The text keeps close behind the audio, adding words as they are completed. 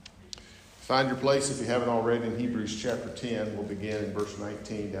Find your place, if you haven't already, in Hebrews chapter 10. We'll begin in verse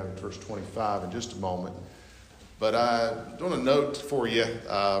 19 down to verse 25 in just a moment. But I want to note for you,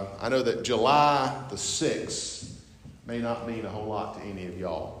 I know that July the 6th may not mean a whole lot to any of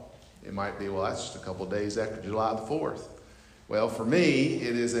y'all. It might be, well, that's just a couple of days after July the 4th. Well, for me,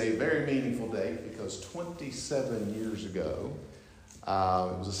 it is a very meaningful date because 27 years ago, it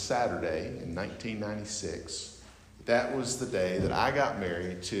was a Saturday in 1996. That was the day that I got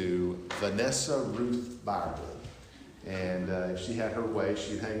married to Vanessa Ruth Beaver. And if she had her way,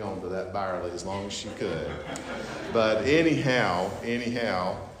 she'd hang on to that Byerly as long as she could. But anyhow,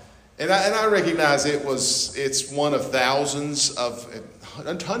 and I recognize it's one of thousands of,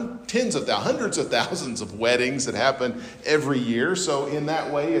 hundreds of thousands of weddings that happen every year. So in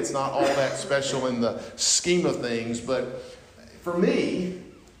that way, it's not all that special in the scheme of things. But for me,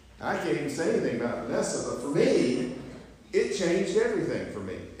 I can't even say anything about Vanessa, but for me, it changed everything for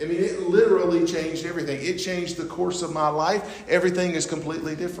me. I mean, it literally changed everything. It changed the course of my life. Everything is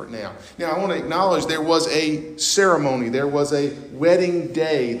completely different now. Now, I want to acknowledge there was a ceremony. There was a wedding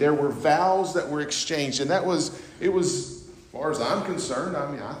day. There were vows that were exchanged. And it was, as far as I'm concerned,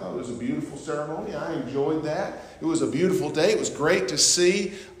 I mean, I thought it was a beautiful ceremony. I enjoyed that. It was a beautiful day. It was great to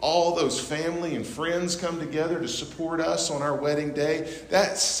see all those family and friends come together to support us on our wedding day.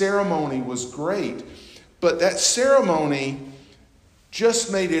 That ceremony was great. But that ceremony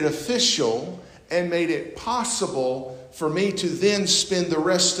just made it official and made it possible for me to then spend the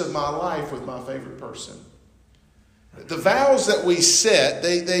rest of my life with my favorite person. The vows that we set,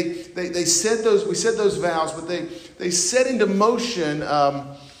 they said those. We said those vows, but they set into motion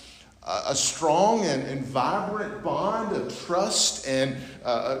a strong and vibrant bond of trust and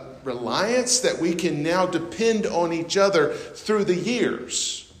reliance that we can now depend on each other through the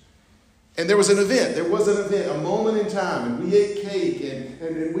years. And there was an event, a moment in time, and we ate cake,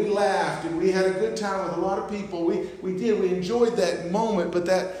 and we laughed, and we had a good time with a lot of people. We enjoyed that moment, but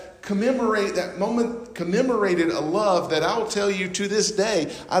that moment commemorated a love that I'll tell you to this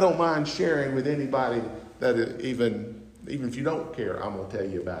day, I don't mind sharing with anybody that even if you don't care, I'm going to tell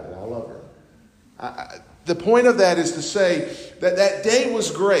you about it. I love her. The point of that is to say that that day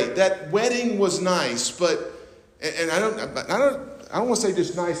was great. That wedding was nice, and I don't want to say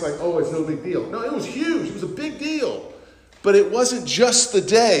just nice like, oh, it's no big deal. No, it was huge. It was a big deal. But it wasn't just the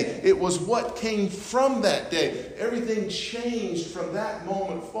day. It was what came from that day. Everything changed from that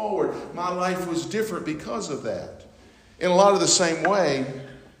moment forward. My life was different because of that. In a lot of the same way,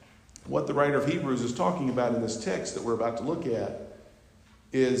 what the writer of Hebrews is talking about in this text that we're about to look at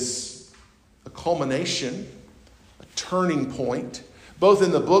is a culmination, a turning point, both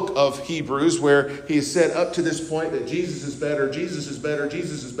in the book of Hebrews, where he has said up to this point that Jesus is better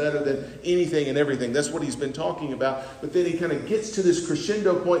than anything and everything. That's what he's been talking about. But then he kind of gets to this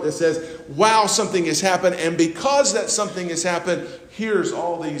crescendo point that says, wow, something has happened. And because that something has happened, here's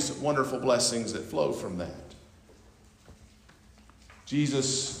all these wonderful blessings that flow from that.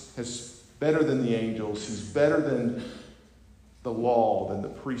 Jesus is better than the angels. He's better than the law, than the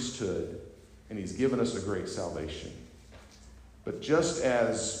priesthood. And he's given us a great salvation. But just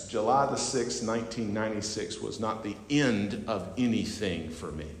as July the 6th, 1996 was not the end of anything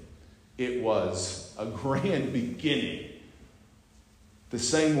for me, it was a grand beginning. The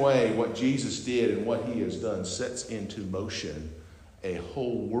same way what Jesus did and what he has done sets into motion a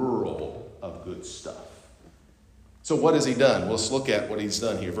whole world of good stuff. So what has he done? Well, let's look at what he's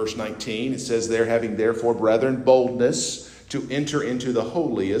done here. Verse 19, it says there, having therefore, brethren, boldness to enter into the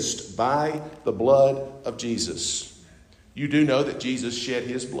holiest by the blood of Jesus. You do know that Jesus shed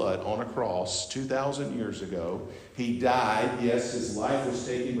his blood on a cross 2,000 years ago. He died. Yes, his life was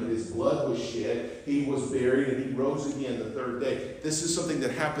taken, but his blood was shed. He was buried, and he rose again the third day. This is something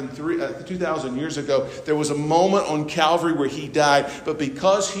that happened 2,000 years ago. There was a moment on Calvary where he died, but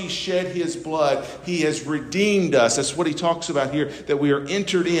because he shed his blood, he has redeemed us. That's what he talks about here, that we are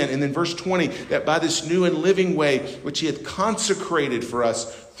entered in. And then verse 20, that by this new and living way, which he had consecrated for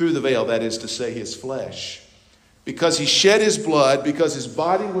us through the veil, that is to say, his flesh. Because he shed his blood, because his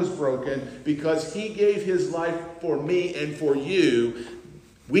body was broken, because he gave his life for me and for you,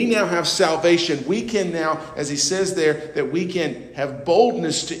 we now have salvation. We can now, as he says there, that we can have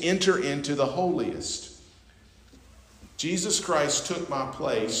boldness to enter into the holiest. Jesus Christ took my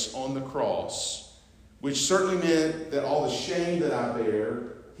place on the cross, which certainly meant that all the shame that I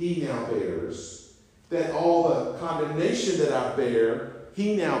bear, he now bears. That all the condemnation that I bear,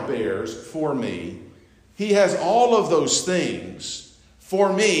 he now bears for me. He has all of those things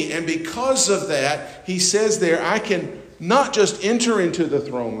for me. And because of that, he says there, I can not just enter into the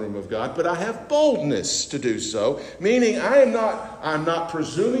throne room of God, but I have boldness to do so. Meaning I'm not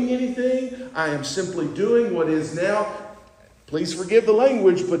presuming anything. I am simply doing what is now, please forgive the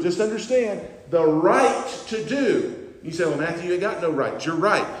language, but just understand, the right to do. You say, well, Matthew, you got no rights. You're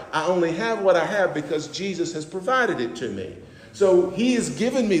right. I only have what I have because Jesus has provided it to me. So he has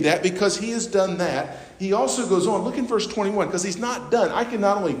given me that because he has done that. He also goes on, look in verse 21, because he's not done. I can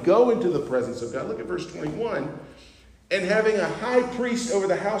not only go into the presence of God, look at verse 21, and having a high priest over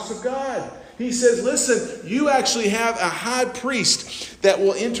the house of God. He says, listen, you actually have a high priest that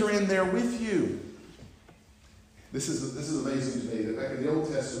will enter in there with you. This is amazing to me that back in the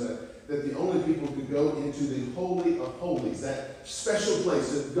Old Testament, that the only people who could go into the Holy of Holies, that special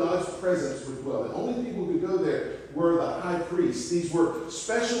place that God's presence would dwell. The only people who could go there were the high priests. These were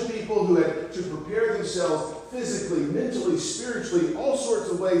special people who had to prepare themselves physically, mentally, spiritually, all sorts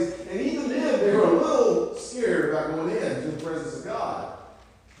of ways. And even then, they were a little scared about going into the presence of God.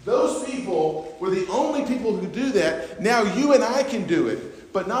 Those people were the only people who could do that. Now you and I can do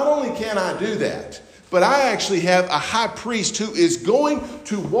it. But not only can I do that, but I actually have a high priest who is going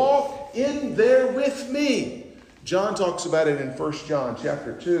to walk in there with me. John talks about it in 1 John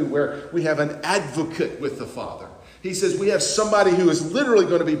chapter 2, where we have an advocate with the Father. He says we have somebody who is literally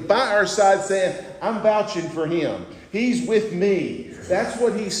going to be by our side saying, I'm vouching for him. He's with me. That's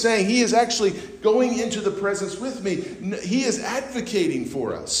what he's saying. He is actually going into the presence with me. He is advocating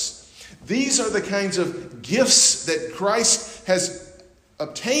for us. These are the kinds of gifts that Christ has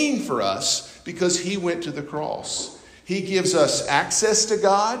obtained for us because he went to the cross. He gives us access to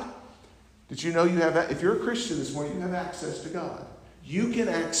God. Did you know you have, if you're a Christian this morning, you have access to God. You can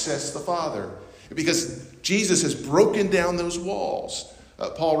access the Father because Jesus has broken down those walls.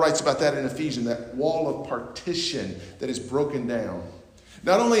 Paul writes about that in Ephesians, that wall of partition that is broken down.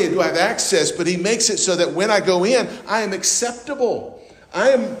 Not only do I have access, but he makes it so that when I go in, I am acceptable. I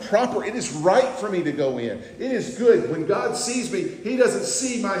am proper. It is right for me to go in. It is good. When God sees me, he doesn't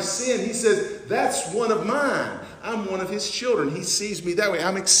see my sin. He says, that's one of mine. I'm one of his children. He sees me that way.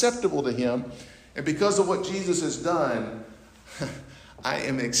 I'm acceptable to him. And because of what Jesus has done, I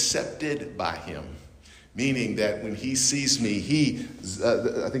am accepted by him. Meaning that when he sees me,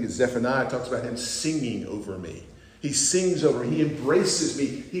 I think it's Zephaniah talks about him singing over me. He sings over me. He embraces me.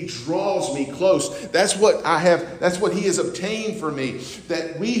 He draws me close. That's what I have. That's what he has obtained for me.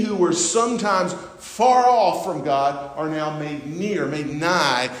 That we who were sometimes far off from God are now made near, made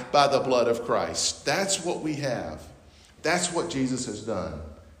nigh by the blood of Christ. That's what we have. That's what Jesus has done.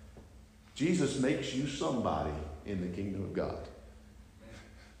 Jesus makes you somebody in the kingdom of God.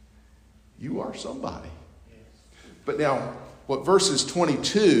 You are somebody. But now, what verses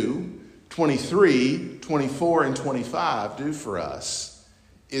 22, 23, 24, and 25 do for us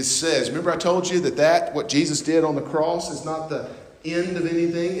says, remember I told you that what Jesus did on the cross is not the end of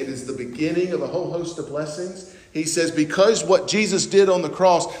anything. It is the beginning of a whole host of blessings. He says, because what Jesus did on the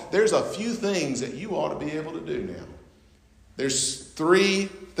cross, there's a few things that you ought to be able to do now. There's 3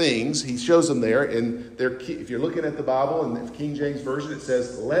 things. He shows them there. And if you're looking at the Bible in the King James Version, it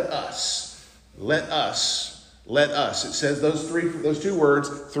says, let us, let us. Let us. It says those 2 words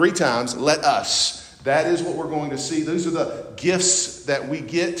 3 times. Let us. That is what we're going to see. Those are the gifts that we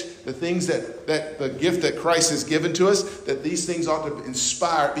get, the things that the gift that Christ has given to us, that these things ought to be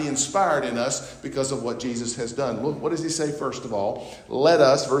inspired in us because of what Jesus has done. Look, what does he say first of all? Let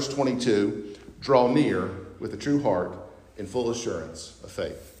us, verse 22, draw near with a true heart in full assurance of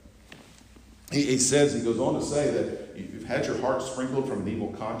faith. He goes on to say that you've had your heart sprinkled from an evil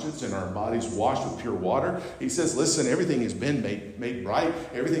conscience and our bodies washed with pure water. He says, listen, everything has been made right.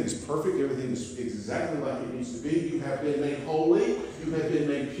 Everything is perfect. Everything is exactly like it needs to be. You have been made holy. You have been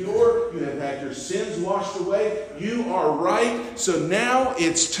made pure. You have had your sins washed away. You are right. So now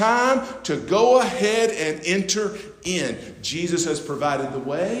it's time to go ahead and enter in. Jesus has provided the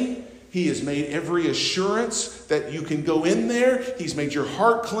way. He has made every assurance that you can go in there. He's made your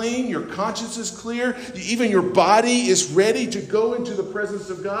heart clean. Your conscience is clear. Even your body is ready to go into the presence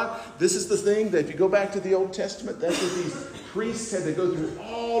of God. This is the thing that if you go back to the Old Testament, that's what these priests had to go through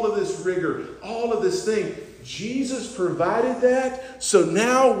all of this rigor, all of this thing. Jesus provided that. So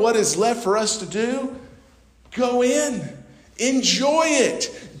now what is left for us to do? Go in. Enjoy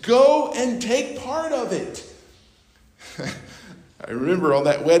it. Go and take part of it. I remember on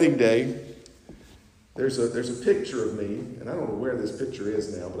that wedding day, there's a picture of me, and I don't know where this picture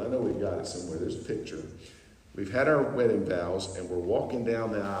is now, but I know we've got it somewhere. There's a picture. We've had our wedding vows, and we're walking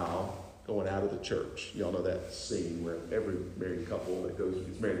down the aisle, going out of the church. Y'all know that scene where every married couple that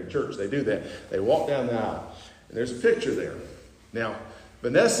gets married in church, they do that. They walk down the aisle, and there's a picture there. Now,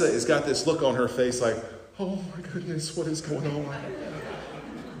 Vanessa has got this look on her face like, oh my goodness, what is going on?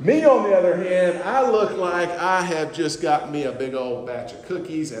 Me, on the other hand, I look like I have just got me a big old batch of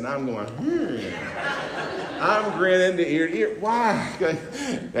cookies, and I'm going, I'm grinning to ear to ear. Why?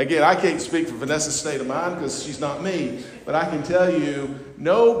 Again, I can't speak for Vanessa's state of mind because she's not me. But I can tell you,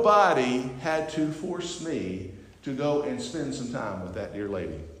 nobody had to force me to go and spend some time with that dear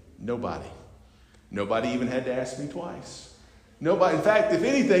lady. Nobody. Nobody even had to ask me twice. Nobody. In fact, if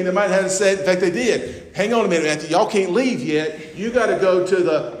anything, they might have said, in fact, they did. Hang on a minute, Matthew. Y'all can't leave yet. You got to go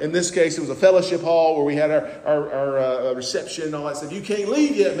to in this case, it was a fellowship hall where we had our reception and all that stuff. You can't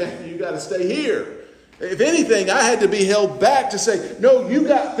leave yet, Matthew. You got to stay here. If anything, I had to be held back to say, no, you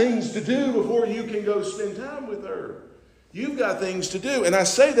got things to do before you can go spend time with her. You've got things to do. And I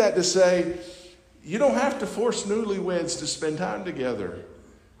say that to say, you don't have to force newlyweds to spend time together.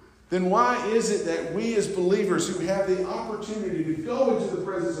 Then why is it that we as believers who have the opportunity to go into the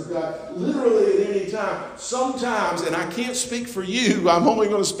presence of God literally at any time, sometimes, and I can't speak for you, I'm only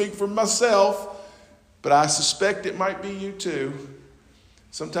going to speak for myself, but I suspect it might be you too,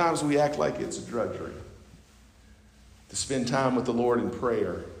 sometimes we act like it's a drudgery to spend time with the Lord in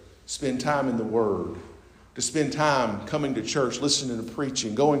prayer, spend time in the Word, to spend time coming to church, listening to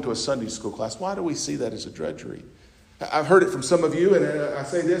preaching, going to a Sunday school class. Why do we see that as a drudgery? I've heard it from some of you, and I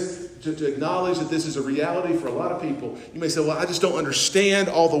say this to acknowledge that this is a reality for a lot of people. You may say, well, I just don't understand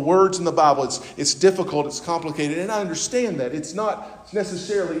all the words in the Bible. It's difficult, it's complicated, and I understand that. It's not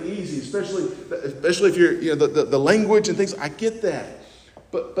necessarily easy, especially if you're, the language and things. I get that.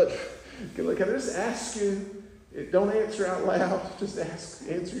 But can I just ask you, don't answer out loud, just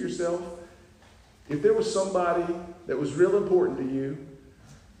answer yourself. If there was somebody that was real important to you,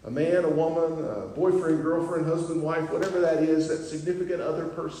 a man, a woman, a boyfriend, girlfriend, husband, wife, whatever that is, that significant other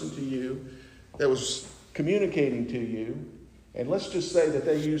person to you that was communicating to you, and let's just say that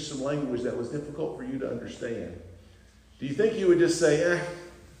they used some language that was difficult for you to understand. Do you think you would just say,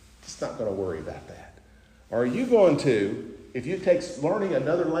 just not going to worry about that? Or are you going to, if it takes learning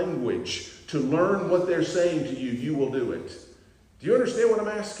another language to learn what they're saying to you, you will do it? Do you understand what I'm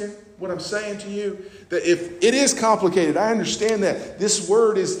asking? What I'm saying to you? That if it is complicated, I understand that. This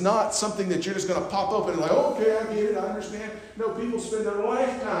word is not something that you're just going to pop open and like, okay, I get it, I understand. No, people spend their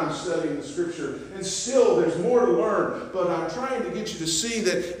lifetime studying the Scripture, and still there's more to learn. But I'm trying to get you to see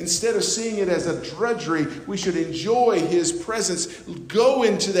that instead of seeing it as a drudgery, we should enjoy His presence. Go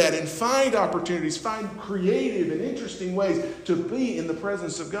into that and find opportunities, find creative and interesting ways to be in the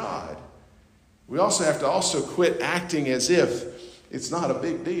presence of God. We also have to quit acting as if it's not a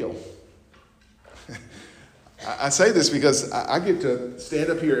big deal. I say this because I get to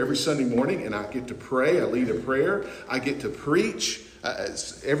stand up here every Sunday morning and I get to pray. I lead a prayer. I get to preach.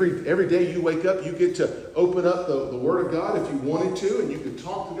 Every day you wake up, you get to open up the Word of God if you wanted to, and you could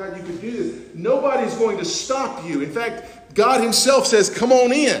talk to God. You could do this. Nobody's going to stop you. In fact, God Himself says, come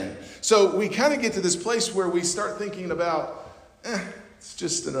on in. So we kind of get to this place where we start thinking about, it's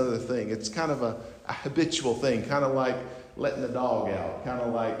just another thing. It's kind of a habitual thing, kind of like letting the dog out, kind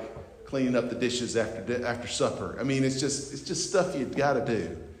of like cleaning up the dishes after supper. I mean, it's just stuff you've got to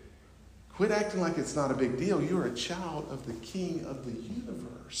do. Quit acting like it's not a big deal. You're a child of the King of the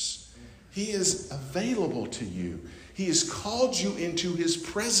universe. He is available to you. He has called you into His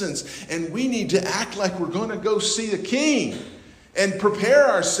presence, and we need to act like we're going to go see the King and prepare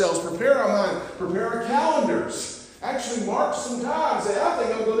ourselves, prepare our mind, prepare our calendars. Actually mark some time. Say, I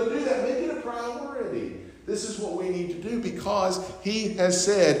think I'm going to do that. Make it a priority. This is what we need to do because He has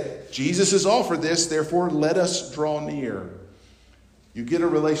said, Jesus has offered this, therefore let us draw near. You get a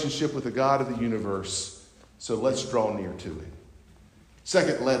relationship with the God of the universe, so let's draw near to Him.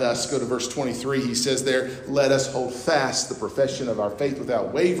 Second, let us, go to verse 23. He says there, let us hold fast the profession of our faith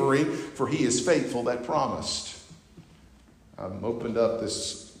without wavering, for He is faithful that promised. I've opened up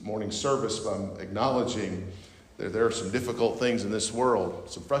this morning service by acknowledging that there are some difficult things in this world,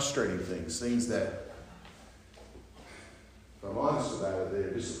 some frustrating things that, if I'm honest about it,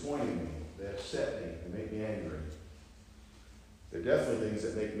 they're disappointing me, they upset me, they make me angry. They're definitely things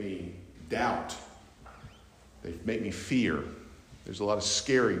that make me doubt. They make me fear. There's a lot of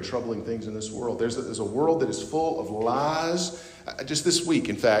scary, troubling things in this world. There's a world that is full of lies. Just this week,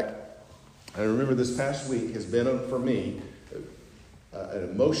 in fact, I remember this past week has been, for me, an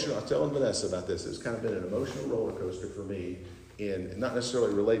emotional, I was telling Vanessa about this, it's kind of been an emotional roller coaster for me, and not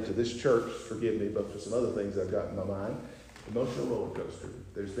necessarily related to this church, forgive me, but for some other things I've got in my mind. Emotional roller coaster.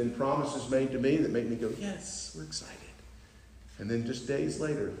 There's been promises made to me that make me go, yes, we're excited. And then just days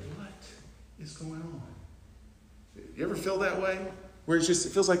later, what is going on? You ever feel that way? where it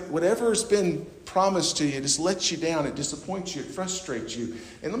feels like whatever's been promised to you just lets you down. It disappoints you. It frustrates you.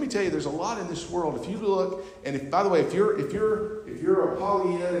 And let me tell you, there's a lot in this world. If you look, and by the way, if you're a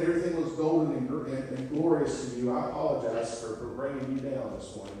Pollyanna and everything looks golden and glorious to you, I apologize for bringing you down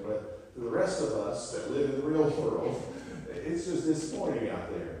this morning. But for the rest of us that live in the real world, it's just disappointing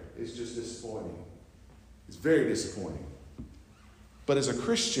out there. It's just disappointing. It's very disappointing. But as a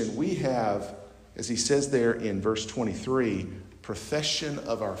Christian, we have, as he says there in verse 23, profession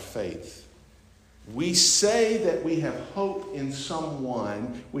of our faith. We say that we have hope in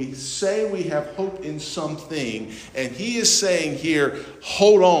someone. We say we have hope in something. And he is saying here,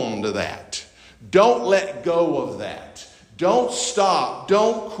 hold on to that. Don't let go of that. Don't stop.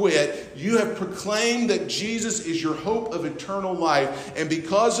 Don't quit. You have proclaimed that Jesus is your hope of eternal life. And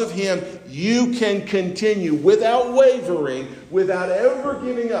because of him, you can continue without wavering, without ever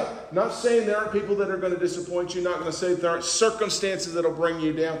giving up. Not saying there aren't people that are going to disappoint you. Not going to say there aren't circumstances that will bring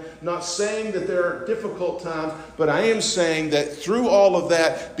you down. Not saying that there are difficult times. But I am saying that through all of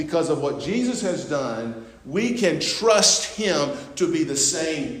that, because of what Jesus has done, we can trust him to be the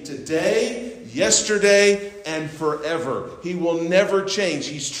same today, yesterday, and forever. He will never change.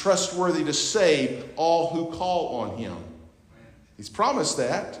 He's trustworthy to save all who call on him. He's promised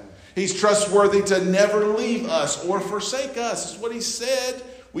that. He's trustworthy to never leave us or forsake us. That's what he said.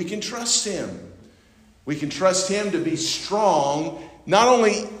 We can trust him. We can trust him to be strong, not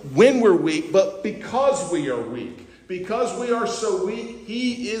only when we're weak, but because we are weak. Because we are so weak,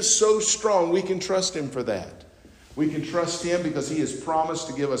 he is so strong. We can trust him for that. We can trust him because he has promised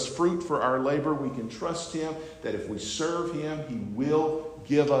to give us fruit for our labor. We can trust him that if we serve him, he will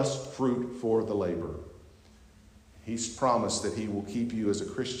give us fruit for the labor. He's promised that he will keep you as a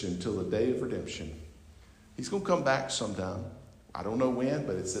Christian till the day of redemption. He's going to come back sometime. I don't know when,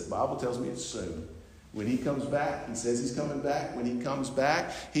 but the Bible tells me it's soon. When he comes back, he says he's coming back. When he comes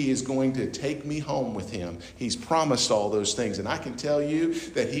back, he is going to take me home with him. He's promised all those things. And I can tell you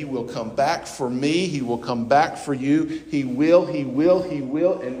that he will come back for me. He will come back for you. He will.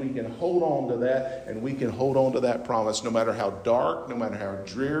 And we can hold on to that. And we can hold on to that promise no matter how dark, no matter how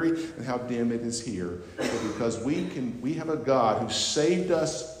dreary, and how dim it is here. But because we have a God who saved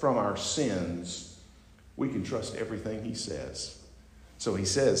us from our sins, we can trust everything he says. So he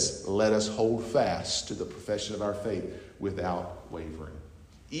says, let us hold fast to the profession of our faith without wavering.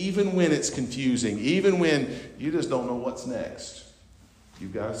 Even when it's confusing, even when you just don't know what's next,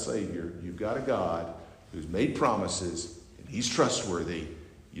 you've got a Savior, you've got a God who's made promises, and he's trustworthy.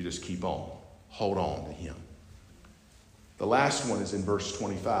 You just keep on. Hold on to him. The last one is in verse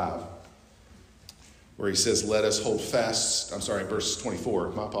 25, where he says, let us hold fast. Verse 24.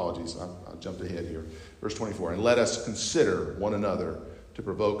 My apologies. I jumped ahead here. Verse 24. And let us consider one another to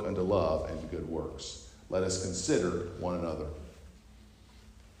provoke unto love and to good works. Let us consider one another.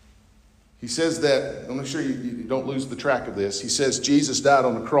 He says that, I'm sure you don't lose the track of this. He says Jesus died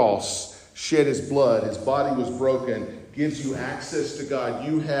on the cross, shed his blood, his body was broken, gives you access to God.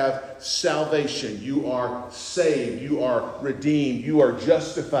 You have salvation. You are saved. You are redeemed. You are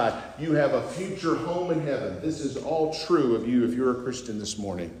justified. You have a future home in heaven. This is all true of you if you're a Christian this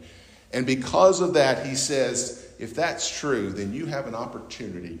morning. And because of that, he says, if that's true, then you have an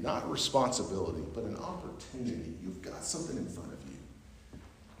opportunity, not a responsibility, but an opportunity. You've got something in front of you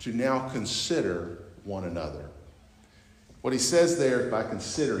to now consider one another. What he says there by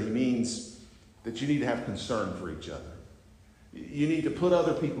consider, he means that you need to have concern for each other. You need to put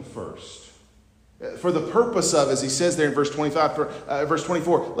other people first. For the purpose of, as he says there in verse 24,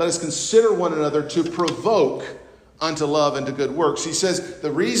 let us consider one another to provoke unto love and to good works. He says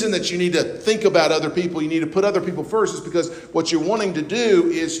the reason that you need to think about other people, you need to put other people first, is because what you're wanting to do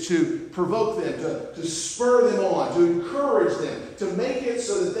is to provoke them, to spur them on, to encourage them, to make it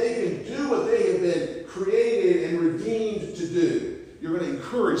so that they can do what they have been created and redeemed to do. You're going to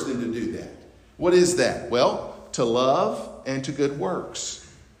encourage them to do that. What is that? Well, to love and to good works,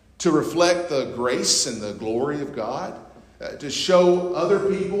 to reflect the grace and the glory of God, to show other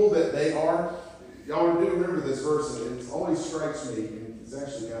people that they are. Y'all do remember this verse, and it always strikes me, and it's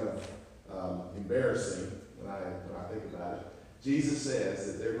actually kind of embarrassing when I think about it. Jesus says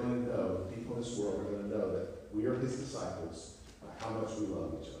that they're going to know, the people in this world are going to know that we are his disciples by how much we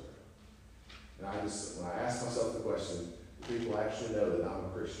love each other. And when I ask myself the question, do people actually know that I'm a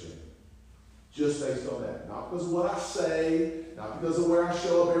Christian? Just based on that. Not because of what I say, not because of where I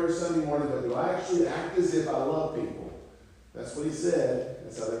show up every Sunday morning, but do I actually act as if I love people? That's what he said.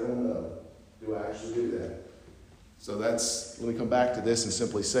 That's how they're going to know. Do I actually do that? So let me come back to this and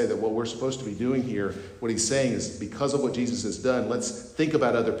simply say that what we're supposed to be doing here, what he's saying is because of what Jesus has done, let's think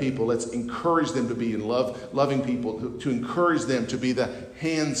about other people. Let's encourage them to be in loving people, to encourage them to be the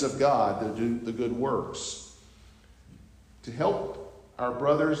hands of God, to do the good works. To help our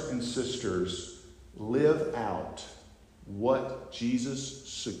brothers and sisters live out what Jesus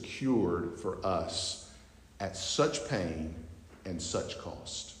secured for us at such pain and such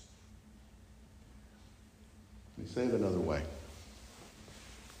cost. Let me say it another way.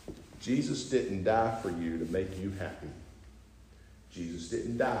 Jesus didn't die for you to make you happy. Jesus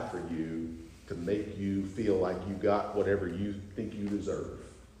didn't die for you to make you feel like you got whatever you think you deserve.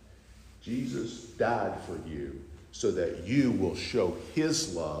 Jesus died for you so that you will show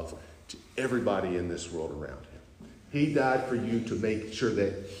his love to everybody in this world around him. He died for you to make sure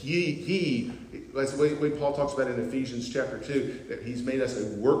that he that's the way Paul talks about in Ephesians chapter 2, that he's made us a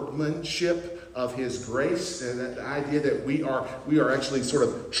workmanship of his grace, and that the idea that we are actually sort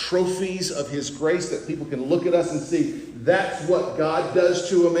of trophies of his grace, that people can look at us and see that's what God does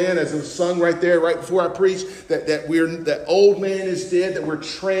to a man, as it was sung right there, right before I preached, that old man is dead, that we're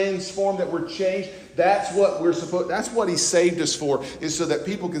transformed, that we're changed. That's what he saved us for, is so that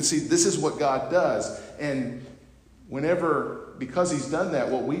people can see this is what God does. And because he's done that,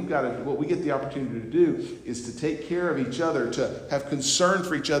 what we get the opportunity to do is to take care of each other, to have concern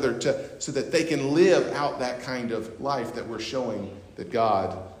for each other, so that they can live out that kind of life that we're showing that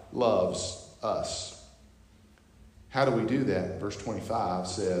God loves us. How do we do that? Verse 25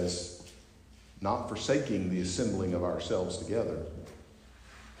 says, not forsaking the assembling of ourselves together.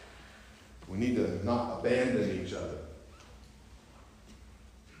 We need to not abandon each other.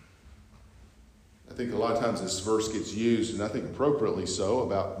 I think a lot of times this verse gets used, and I think appropriately so,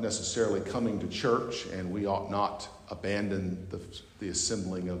 about necessarily coming to church, and we ought not abandon the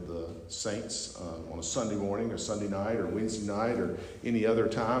assembling of the saints on a Sunday morning or Sunday night or Wednesday night or any other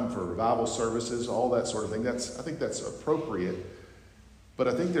time for revival services, all that sort of thing. I think that's appropriate. But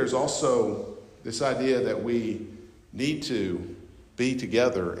I think there's also this idea that we need to be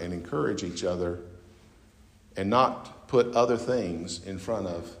together and encourage each other and not put other things in front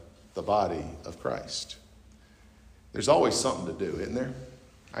of the body of Christ. There's always something to do, isn't there?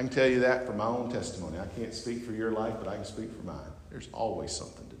 I can tell you that from my own testimony. I can't speak for your life, but I can speak for mine. There's always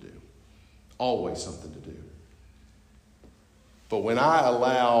something to do. Always something to do. But when I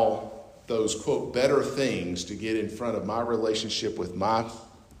allow those, quote, better things to get in front of my relationship with my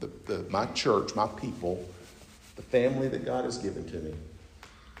church, my people, the family that God has given to me,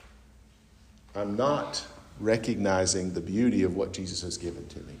 I'm not recognizing the beauty of what Jesus has given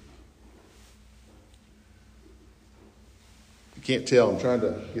to me. You can't tell. I'm trying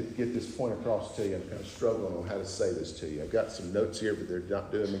to get this point across to you. I'm kind of struggling on how to say this to you. I've got some notes here, but they're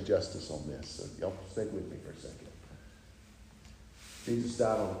not doing me justice on this. So y'all stay with me for a second. Jesus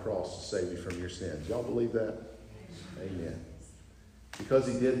died on the cross to save you from your sins. Y'all believe that? Amen. Because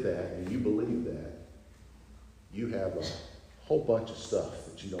he did that, and you believe that, you have a whole bunch of stuff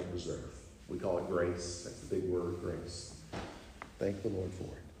that you don't deserve. We call it grace. That's the big word, grace. Thank the Lord for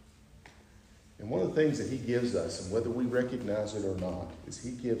it. And one of the things that he gives us, and whether we recognize it or not, is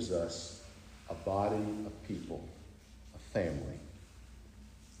he gives us a body of people, a family.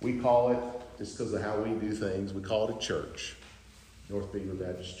 We call it, just because of how we do things, we call it a church, North Beaver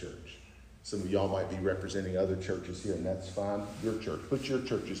Baptist Church. Some of y'all might be representing other churches here, and that's fine. Your church. Put your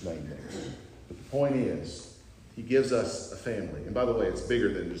church's name there. But the point is, he gives us a family. And by the way, it's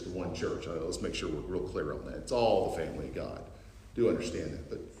bigger than just the one church. Let's make sure we're real clear on that. It's all the family of God. Do understand that.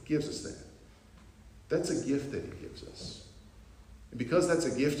 But he gives us that. That's a gift that he gives us. And because that's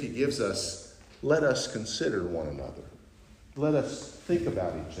a gift he gives us, let us consider one another. Let us think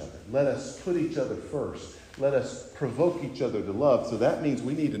about each other. Let us put each other first. Let us provoke each other to love. So that means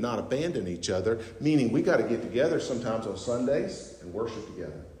we need to not abandon each other, meaning we got to get together sometimes on Sundays and worship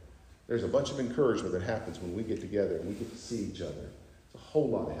together. There's a bunch of encouragement that happens when we get together and we get to see each other. It's a whole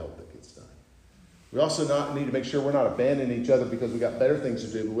lot of help that gets done. We also need to make sure we're not abandoning each other because we got better things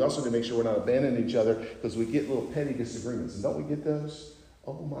to do, but we also need to make sure we're not abandoning each other because we get little petty disagreements. And don't we get those?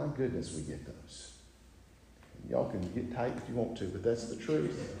 Oh my goodness, we get those. And y'all can get tight if you want to, but that's the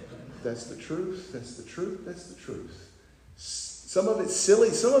truth. That's the truth. That's the truth. That's the truth. Some of it's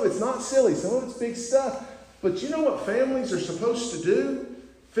silly. Some of it's not silly. Some of it's big stuff. But you know what families are supposed to do?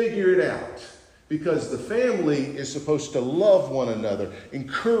 Figure it out. Because the family is supposed to love one another,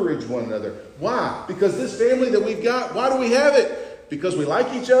 encourage one another. Why? Because this family that we've got, why do we have it? Because we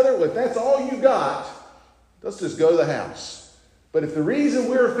like each other? Well, if that's all you got, let's just go to the house. But if the reason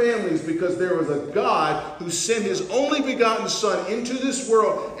we're a family is because there was a God who sent his only begotten Son into this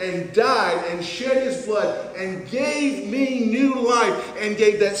world and died and shed his blood and gave me new life and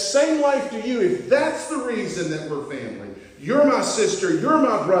gave that same life to you, if that's the reason that we're family, you're my sister, you're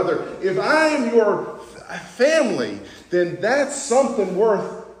my brother, if I am your family, then that's something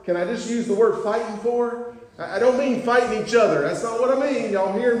worth, can I just use the word fighting for? I don't mean fighting each other. That's not what I mean.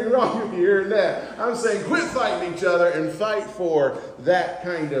 Y'all hear me wrong if you're hearing that. I'm saying quit fighting each other and fight for that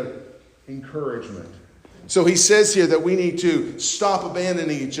kind of encouragement. So he says here that we need to stop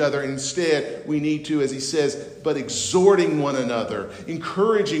abandoning each other. Instead, we need to, as he says, but exhorting one another,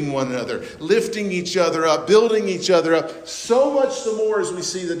 encouraging one another, lifting each other up, building each other up. So much the more as we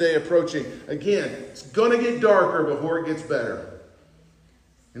see the day approaching. Again, it's going to get darker before it gets better.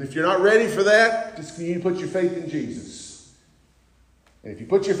 And if you're not ready for that, just you need to put your faith in Jesus. And if you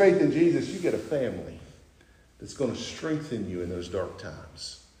put your faith in Jesus, you get a family that's going to strengthen you in those dark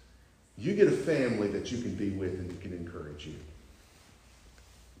times. You get a family that you can be with and that can encourage you.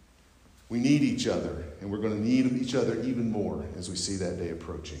 We need each other, and we're going to need each other even more as we see that day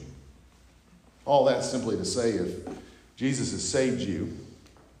approaching. All that simply to say, if Jesus has saved you,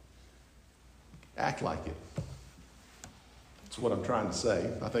 act like it. That's what I'm trying to say.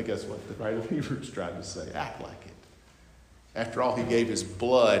 I think that's what the writer of Beaver is trying to say. Act like it. After all, he gave his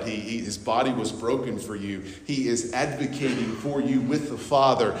blood. His body was broken for you. He is advocating for you with the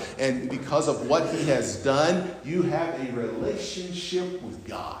Father. And because of what he has done, you have a relationship with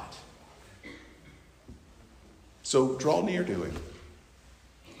God. So draw near to him.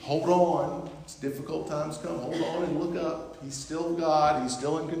 Hold on. As difficult times come, hold on and look up. He's still God. He's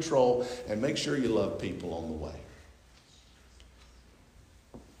still in control. And make sure you love people on the way.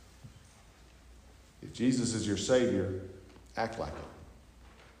 If Jesus is your Savior, act like it.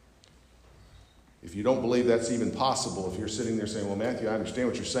 If you don't believe that's even possible, if you're sitting there saying, well, Matthew, I understand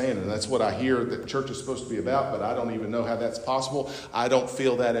what you're saying, and that's what I hear that church is supposed to be about, but I don't even know how that's possible. I don't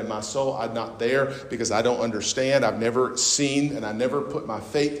feel that in my soul. I'm not there because I don't understand. I've never seen and I never put my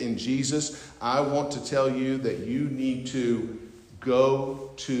faith in Jesus. I want to tell you that you need to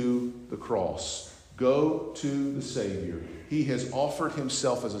go to the cross. Go to the Savior. He has offered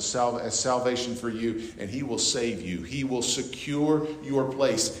himself as salvation for you, and he will save you. He will secure your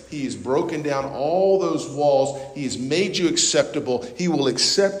place. He has broken down all those walls. He has made you acceptable. He will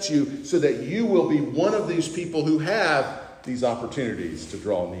accept you so that you will be one of these people who have these opportunities to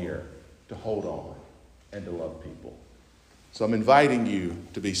draw near, to hold on, and to love people. So I'm inviting you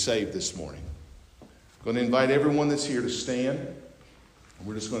to be saved this morning. I'm going to invite everyone that's here to stand. And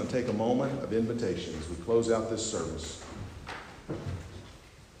we're just going to take a moment of invitation as we close out this service.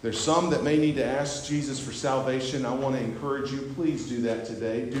 There's some that may need to ask Jesus for salvation. I want to encourage you, please do that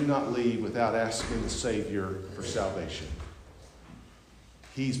today. Do not leave without asking the Savior for salvation.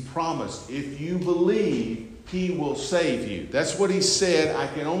 He's promised, if you believe, he will save you. That's what he said. I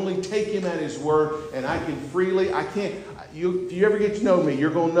can only take him at his word, and I can freely, if you ever get to know me, you're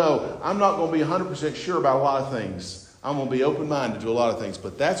going to know I'm not going to be 100% sure about a lot of things. I'm going to be open-minded to a lot of things.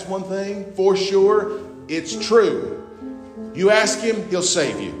 But that's one thing for sure, it's true. You ask him, he'll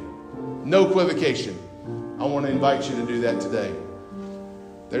save you. No equivocation. I want to invite you to do that today.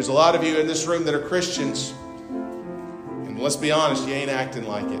 There's a lot of you in this room that are Christians, and let's be honest, you ain't acting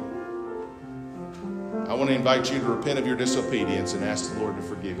like it. I want to invite you to repent of your disobedience and ask the Lord to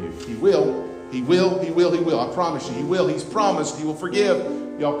forgive you. He will. He will. He will. He will. I promise you, he will. He's promised he will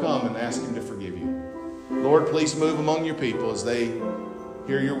forgive. Y'all come and ask him to forgive you. Lord, please move among your people as they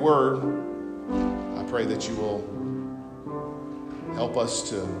hear your word. I pray that you will help us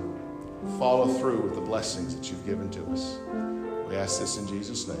to follow through with the blessings that you've given to us. We ask this in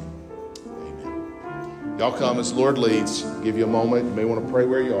Jesus' name. Amen. Y'all come as the Lord leads. I'll give you a moment. You may want to pray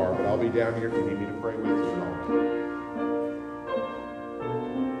where you are, but I'll be down here if you need me to pray with you.